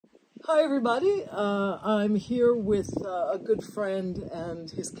Hi, everybody. I'm here with a good friend and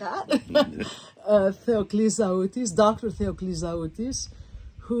his cat, Theoklis Zaoutis, Dr. Theoklis Zaoutis,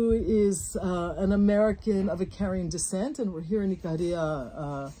 who is an American of Ikarian descent, and we're here in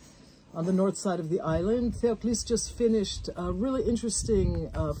Ikaria on the north side of the island. Theoklis just finished a really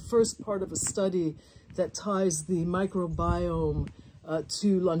interesting first part of a study that ties the microbiome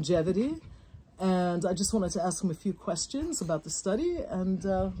to longevity. And I just wanted to ask him a few questions about the study, and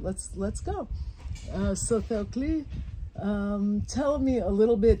let's go. So Theoklis, tell me a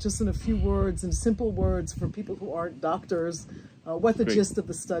little bit, just in a few words, in simple words for people who aren't doctors, what the gist of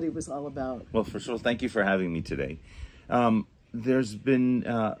the study was all about. Well, first of all, thank you for having me today. There's been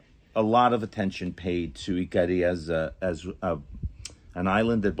a lot of attention paid to Ikarian as an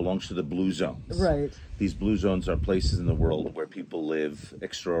island that belongs to the blue zones. Right. These blue zones are places in the world where people live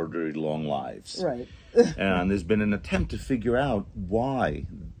extraordinarily long lives. Right. And there's been an attempt to figure out why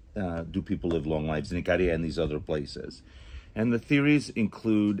do people live long lives in Ikarian and these other places. And the theories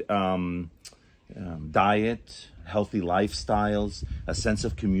include diet, healthy lifestyles, a sense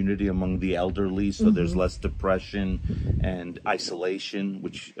of community among the elderly, so there's less depression and isolation,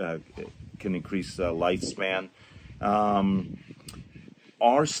 which can increase lifespan.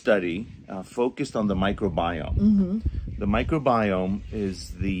 Our study focused on the microbiome. The microbiome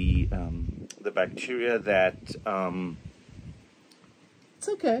is the bacteria that It's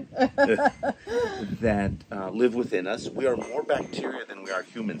okay. that live within us. We are more bacteria than we are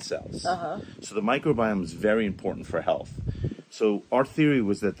human cells. So the microbiome is very important for health. So our theory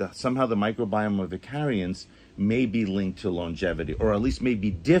was that somehow the microbiome of Ikarians may be linked to longevity, or at least may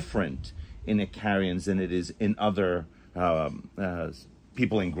be different in Ikarians than it is in other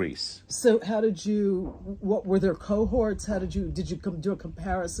people in Greece. So how did you, what were there cohorts? How did you do a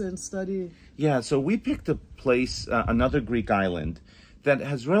comparison study? Yeah, so we picked a place, another Greek island, that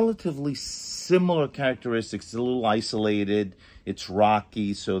has relatively similar characteristics. It's a little isolated, it's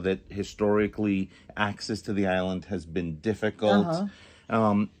rocky, so that historically access to the island has been difficult.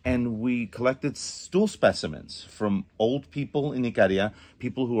 And we collected stool specimens from old people in Ikaria,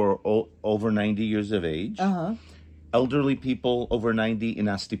 people who are over 90 years of age, elderly people over 90 in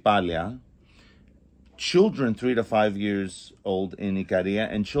Astypalia, children 3 to 5 years old in Ikaria,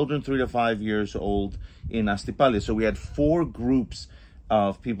 and children 3 to 5 years old in Astypalia. So we had 4 groups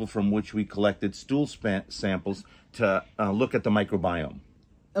of people from which we collected stool samples to look at the microbiome.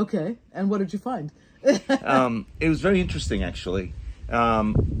 Okay, and what did you find? It was very interesting, actually.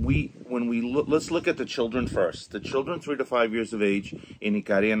 Let's look at the children first. The children 3 to 5 years of age in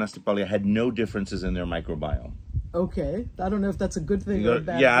Ikaria and Astypalia had no differences in their microbiome. Okay, I don't know if that's a good thing or a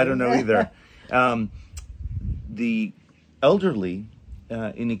bad thing. Yeah, I don't know either. The elderly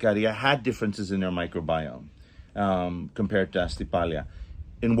in Ikaria had differences in their microbiome compared to Astypalia.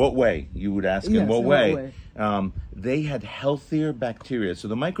 In what way? You would ask, yes, in what way? They had healthier bacteria. So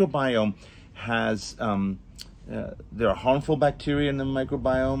the microbiome has, there are harmful bacteria in the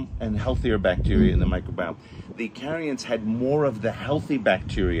microbiome and healthier bacteria in the microbiome. The Ikarians had more of the healthy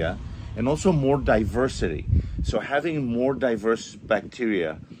bacteria and also more diversity. So having more diverse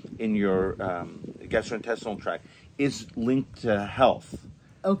bacteria in your gastrointestinal tract is linked to health.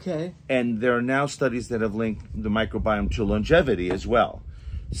 Okay. And there are now studies that have linked the microbiome to longevity as well.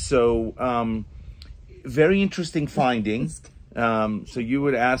 So very interesting findings. So you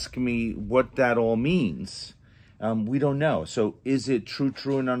would ask me what that all means. We don't know. So is it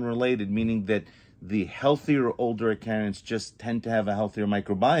true and unrelated, meaning that the healthier older Ikarians just tend to have a healthier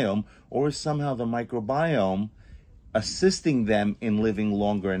microbiome, or is somehow the microbiome assisting them in living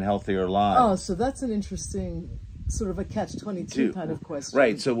longer and healthier lives? Oh, so that's an interesting sort of a catch-22 kind of question.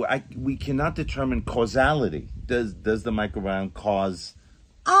 Right. So we cannot determine causality. Does the microbiome cause...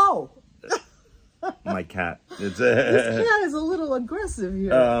 Ow! My cat. This cat is a little aggressive here.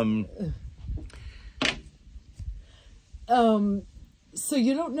 So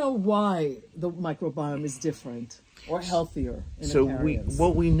you don't know why the microbiome is different or healthier in Ikarians.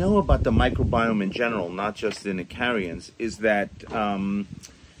 What we know about the microbiome in general, not just in Ikarians, is that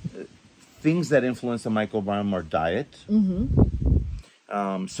things that influence the microbiome are diet.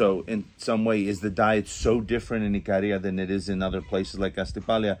 So in some way, is the diet so different in Ikaria than it is in other places like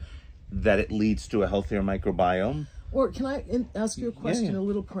Astypalia that it leads to a healthier microbiome? Or can I ask you a question, a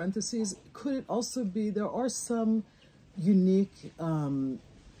little parentheses? Could it also be there are some unique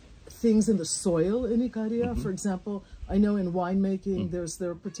things in the soil in Ikaria? For example, I know in winemaking there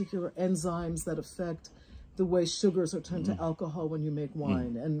are particular enzymes that affect the way sugars are turned to alcohol when you make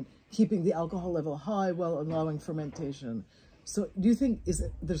wine, and keeping the alcohol level high while allowing fermentation. So do you think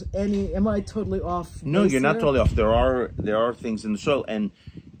am I totally off? No, you're not totally off. There are things in the soil, and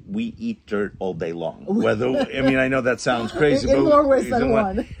we eat dirt all day long. Whether I mean, I know that sounds crazy, in but more ways than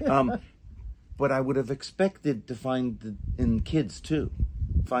one. But I would have expected to find in kids too.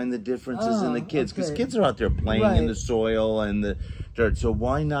 Find the differences in the kids, because kids are out there playing in the soil and the dirt. So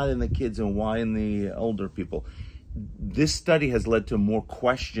why not in the kids, and why in the older people? This study has led to more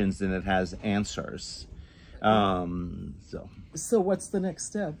questions than it has answers. So what's the next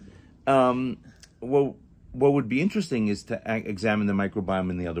step? Well, what would be interesting is to examine the microbiome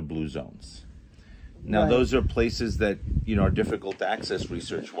in the other blue zones. Now, those are places that, you know, are difficult to access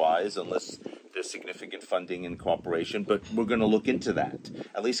research-wise unless there's significant funding and cooperation, but we're going to look into that.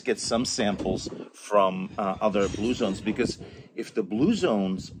 At least get some samples from other blue zones, because if the blue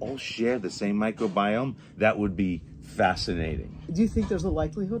zones all share the same microbiome, that would be fascinating. Do you think there's a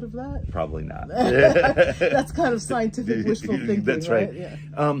likelihood of that? Probably not. That's kind of scientific wishful thinking. That's right. Yeah.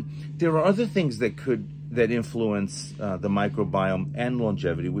 There are other things that influence the microbiome and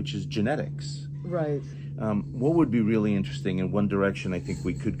longevity, which is genetics. Right. What would be really interesting, in one direction I think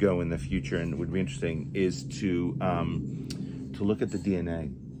we could go in the future, and it would be interesting, is to look at the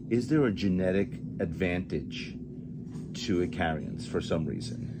DNA. Is there a genetic advantage to Ikarians for some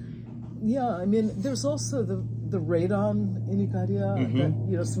reason? Yeah, I mean, there's also the radon in Ikaria. That,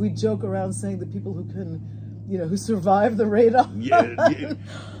 you know, so we joke around saying that people who can, you know, who survive the radon,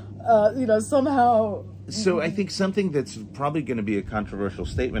 you know, somehow. So I think something that's probably going to be a controversial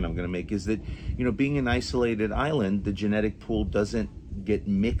statement I'm going to make is that, you know, being an isolated island, the genetic pool doesn't get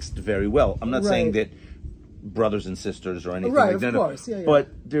mixed very well. I'm not saying that brothers and sisters or anything like that. Of course, yeah. But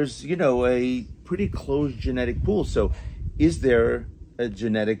there's, you know, a pretty closed genetic pool. So is there a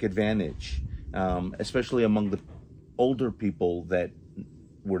genetic advantage, especially among the older people that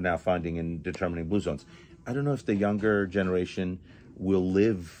we're now finding in determining blue zones? I don't know if the younger generation will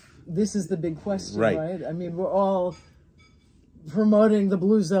live. This is the big question, right? I mean, we're all promoting the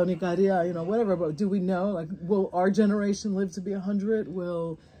blue zone, Ikaria, you know, whatever, but do we know, like, will our generation live to be 100?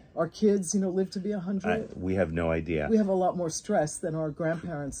 Will our kids, you know, live to be 100? We have no idea. We have a lot more stress than our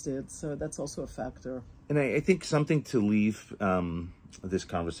grandparents did, so that's also a factor. And I think something to leave this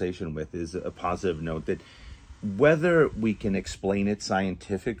conversation with is a positive note that whether we can explain it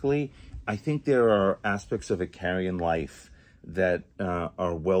scientifically, I think there are aspects of Ikarian life that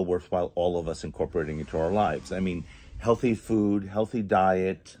are well worthwhile all of us incorporating into our lives. I mean, healthy food, healthy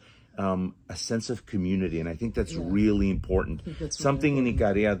diet, a sense of community, and I think that's really important. Something in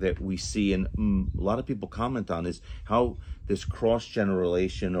Ikaria that we see, and a lot of people comment on, is how this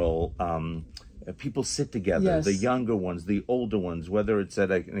cross-generational people sit together, the younger ones, the older ones, whether it's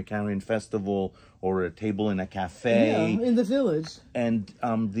at an Ikarian festival or a table in a cafe. Yeah, in the village. And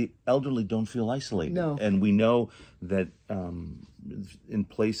the elderly don't feel isolated. No. And we know that in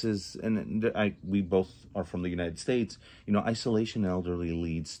places, and we both are from the United States, you know, isolation elderly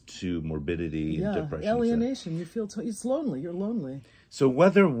leads to morbidity and depression. Alienation. You feel, it's lonely. You're lonely. So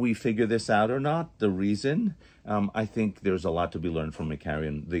whether we figure this out or not, the reason, I think there's a lot to be learned from the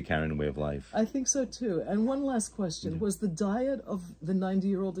Ikarian way of life. I think so too. And one last question. Was the diet of the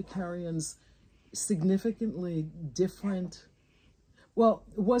 90-year-old Ikarians significantly different? Well,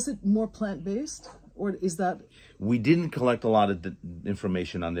 was it more plant-based? Or is that... We didn't collect a lot of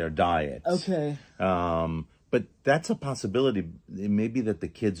information on their diet. Okay. But that's a possibility. It may be that the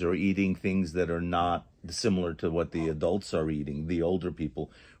kids are eating things that are not similar to what the adults are eating, the older people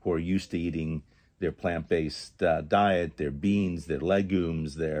who are used to eating their plant-based diet, their beans, their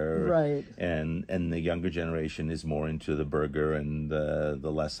legumes, and the younger generation is more into the burger and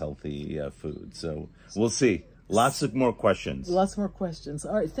the less healthy food. So we'll see. Lots of more questions. Lots more questions.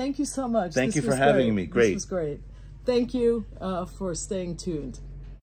 All right. Thank you so much. Thank you for having me. Great. This was great. Thank you for staying tuned.